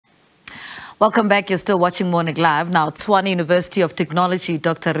Welcome back. You're still watching Morning Live. Now, Tshwane University of Technology,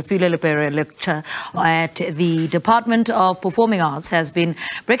 Dr Refiloe Lepere, lecturer at the Department of Performing Arts, has been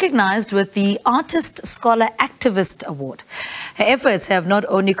recognized with the Artist Scholar Activist Award. Her efforts have not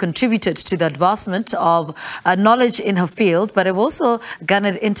only contributed to the advancement of knowledge in her field, but have also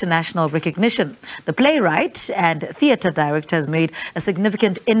garnered international recognition. The playwright and theatre director has made a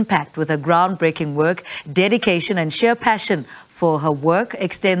significant impact with her groundbreaking work. Dedication and sheer passion for her work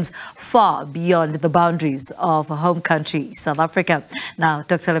extends far beyond the boundaries of her home country, South Africa. Now,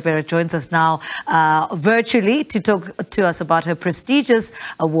 Dr. Lepere joins us now virtually to talk to us about her prestigious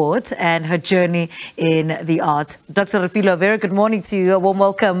award and her journey in the arts. Dr. Refiloe, very good morning to you. A warm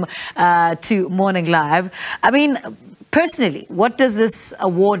welcome to Morning Live. I mean, personally, what does this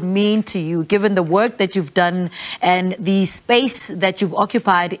award mean to you, given the work that you've done and the space that you've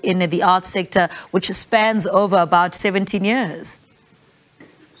occupied in the arts sector, which spans over about 17 years?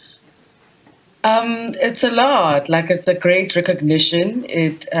 It's a lot. Like, it's a great recognition.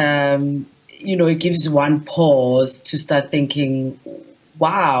 It, it gives one pause to start thinking,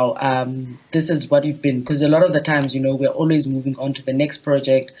 wow, this is what you've been, because a lot of the times, we're always moving on to the next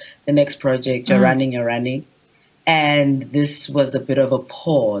project, you're running. And this was a bit of a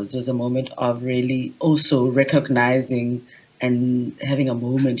pause. It was a moment of really also recognizing and having a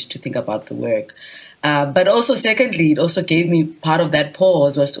moment to think about the work. But also, secondly, it also gave me part of that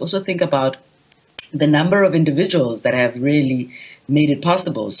pause was to also think about the number of individuals that have really made it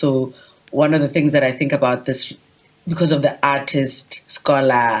possible. So one of the things that I think about this, because of the artist,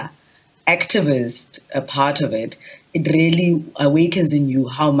 scholar, activist part of it, it really awakens in you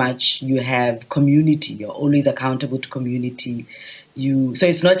how much you have community. You're always accountable to community. So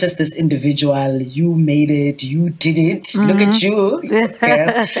it's not just this individual, you made it, you did it, look at you.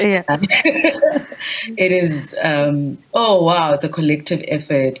 Yeah. It is, oh wow, it's a collective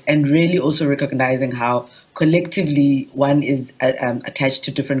effort, and really also recognizing how collectively one is attached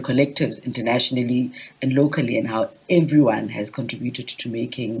to different collectives internationally and locally, and how everyone has contributed to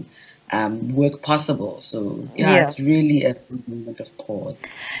making work possible. So it's really a moment of pause.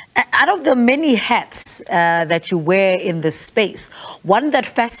 Out of the many hats that you wear in this space, one that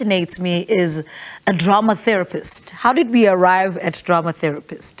fascinates me is a drama therapist. How did we arrive at drama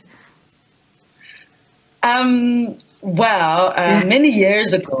therapist? Many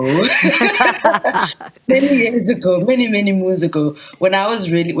years ago, many moons ago, when I was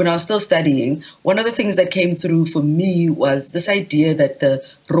still studying, one of the things that came through for me was this idea that the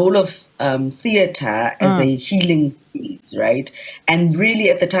role of theater as a healing piece, right? And really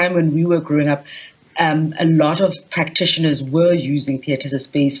at the time when we were growing up, a lot of practitioners were using theatre as a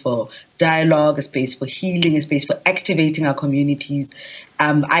space for dialogue, a space for healing, a space for activating our communities.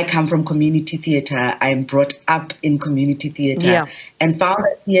 I come from community theatre. I'm brought up in community theatre, and found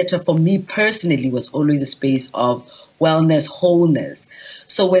that theatre for me personally was always a space of wellness, wholeness.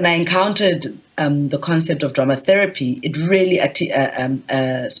 So when I encountered the concept of drama therapy, it really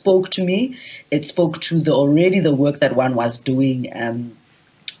spoke to me. It spoke to the work that one was doing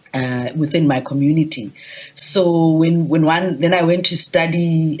within my community. So then I went to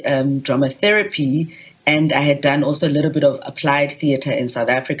study drama therapy, and I had done also a little bit of applied theatre in South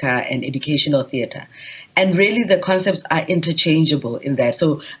Africa and educational theatre. And really the concepts are interchangeable in that.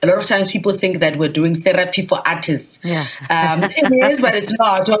 So a lot of times people think that we're doing therapy for artists. Yeah. It is, but it's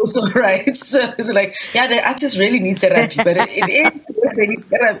not also, right? So it's like, the artists really need therapy, but it is, yes, they need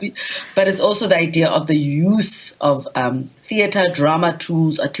therapy. But it's also the idea of the use of theatre, drama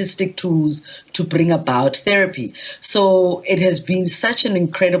tools, artistic tools to bring about therapy. So it has been such an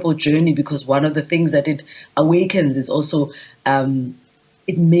incredible journey, because one of the things that it awakens is also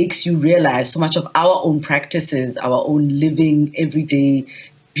it makes you realize so much of our own practices, our own living, everyday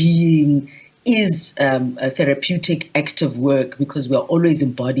being is a therapeutic active work, because we're always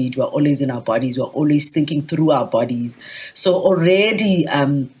embodied, we're always in our bodies, we're always thinking through our bodies. So already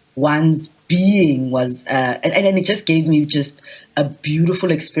one's being was, and it just gave me just a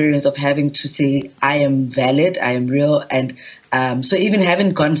beautiful experience of having to say, I am valid, I am real. And so even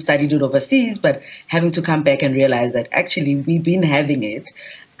having studied it overseas, but having to come back and realize that actually we've been having it.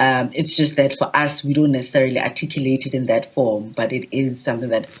 It's just that for us, we don't necessarily articulate it in that form, but it is something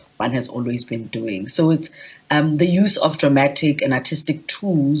that one has always been doing. So it's the use of dramatic and artistic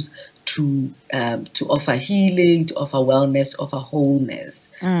tools to offer healing, to offer wellness, to offer wholeness.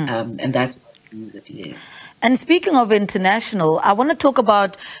 And that's what music is. And speaking of international, I want to talk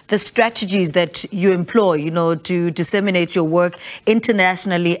about the strategies that you employ, to disseminate your work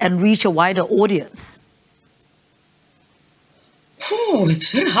internationally and reach a wider audience.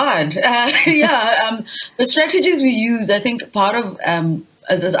 It's very hard. The strategies we use, I think part of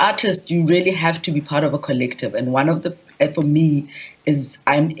as artists, you really have to be part of a collective. And one of the, for me, is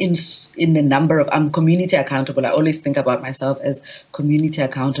I'm in a number of, I'm community accountable. I always think about myself as community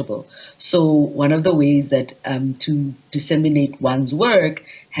accountable. So one of the ways that to disseminate one's work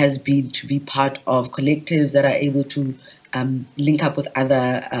has been to be part of collectives that are able to link up with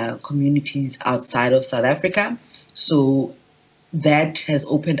other communities outside of South Africa. So that has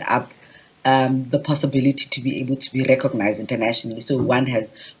opened up the possibility to be able to be recognized internationally. So one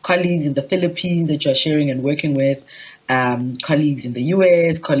has colleagues in the Philippines that you're sharing and working with, colleagues in the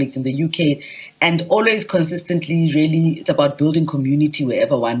US, colleagues in the UK, and always consistently, really, it's about building community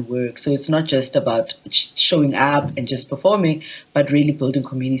wherever one works. So it's not just about showing up and just performing, but really building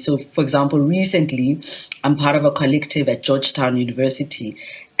community. So, for example, recently, I'm part of a collective at Georgetown University,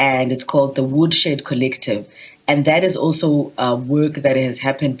 and it's called the Woodshed Collective. And that is also work that has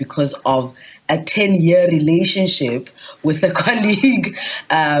happened because of a 10-year relationship with a colleague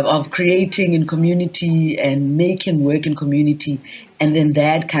of creating in community and making work in community. And then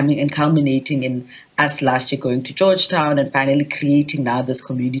that coming and culminating in us last year going to Georgetown and finally creating now this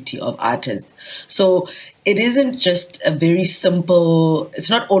community of artists. So it isn't just a very simple, it's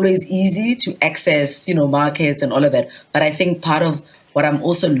not always easy to access, markets and all of that. But I think part of what I'm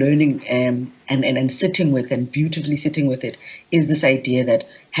also learning and sitting with and beautifully sitting with it is this idea that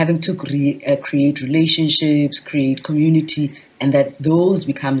having to create relationships, create community, and that those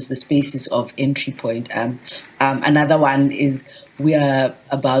becomes the spaces of entry point. Another one is we are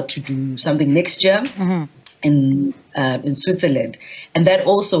about to do something next year in Switzerland. And that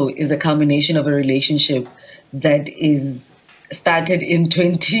also is a culmination of a relationship that is started in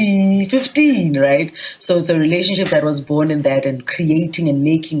 2015, right? So it's a relationship that was born in that and creating and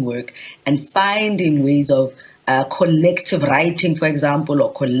making work and finding ways of collective writing, for example,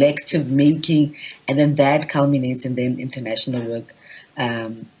 or collective making, and then that culminates in then international work.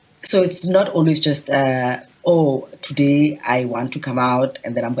 So it's not always just, oh, today I want to come out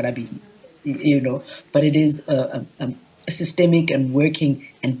and then I'm going to be, but it is systemic and working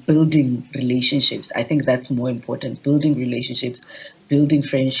and building relationships. I think that's more important. Building relationships, building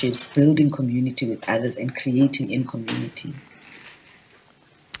friendships, building community with others, and creating in community.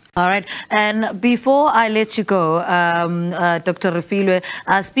 All right. And before I let you go, Dr. Refiloe,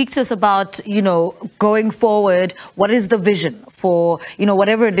 speak to us about, going forward. What is the vision for,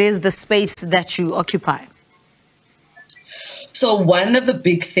 whatever it is, the space that you occupy? So one of the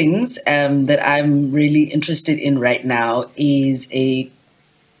big things that I'm really interested in right now is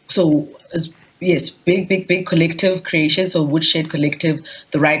big collective creation. So Woodshed Collective,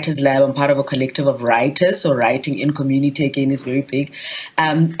 the Writers Lab, I'm part of a collective of writers. So writing in community, again, is very big.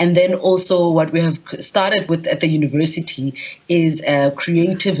 And then also what we have started with at the university is a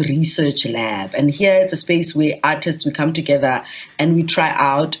creative research lab. And here it's a space where artists, we come together and we try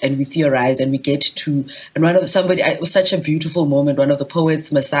out and we theorize and we get to, and it was such a beautiful moment. One of the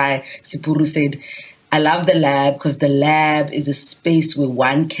poets, Masai Sipuru, said, I love the lab because the lab is a space where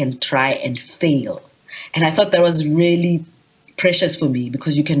one can try and fail. And I thought that was really precious for me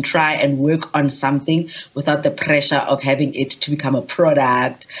because you can try and work on something without the pressure of having it to become a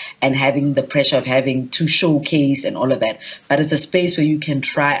product and having the pressure of having to showcase and all of that. But it's a space where you can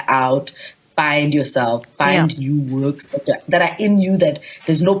try out, find yourself, find new works that are in you, that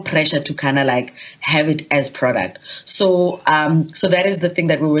there's no pressure to kind of like have it as product. So so that is the thing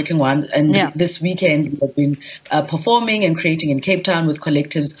that we're working on. And this weekend we've been performing and creating in Cape Town with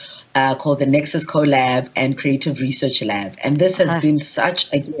collectives called the Nexus Co-Lab and Creative Research Lab. And this has been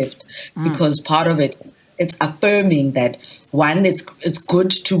such a gift because part of it, it's affirming that one, it's good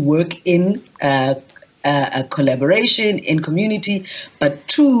to work in a collaboration, in community, but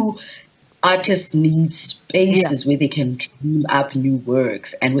two, artists need spaces where they can dream up new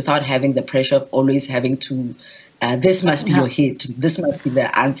works and without having the pressure of always having to, this must be your hit, this must be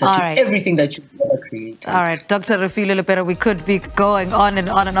the answer to everything that you've ever created. All right, Dr. Refiloe Lepere, we could be going on and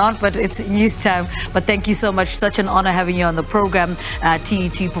on and on, but it's news time. But thank you so much. Such an honor having you on the program.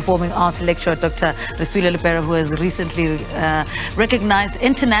 TUT Performing Arts lecturer, Dr. Refiloe Lepere, who has recently recognized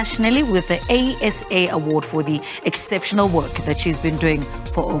internationally with the ASA Award for the exceptional work that she's been doing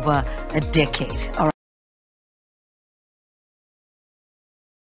for over a decade. All right.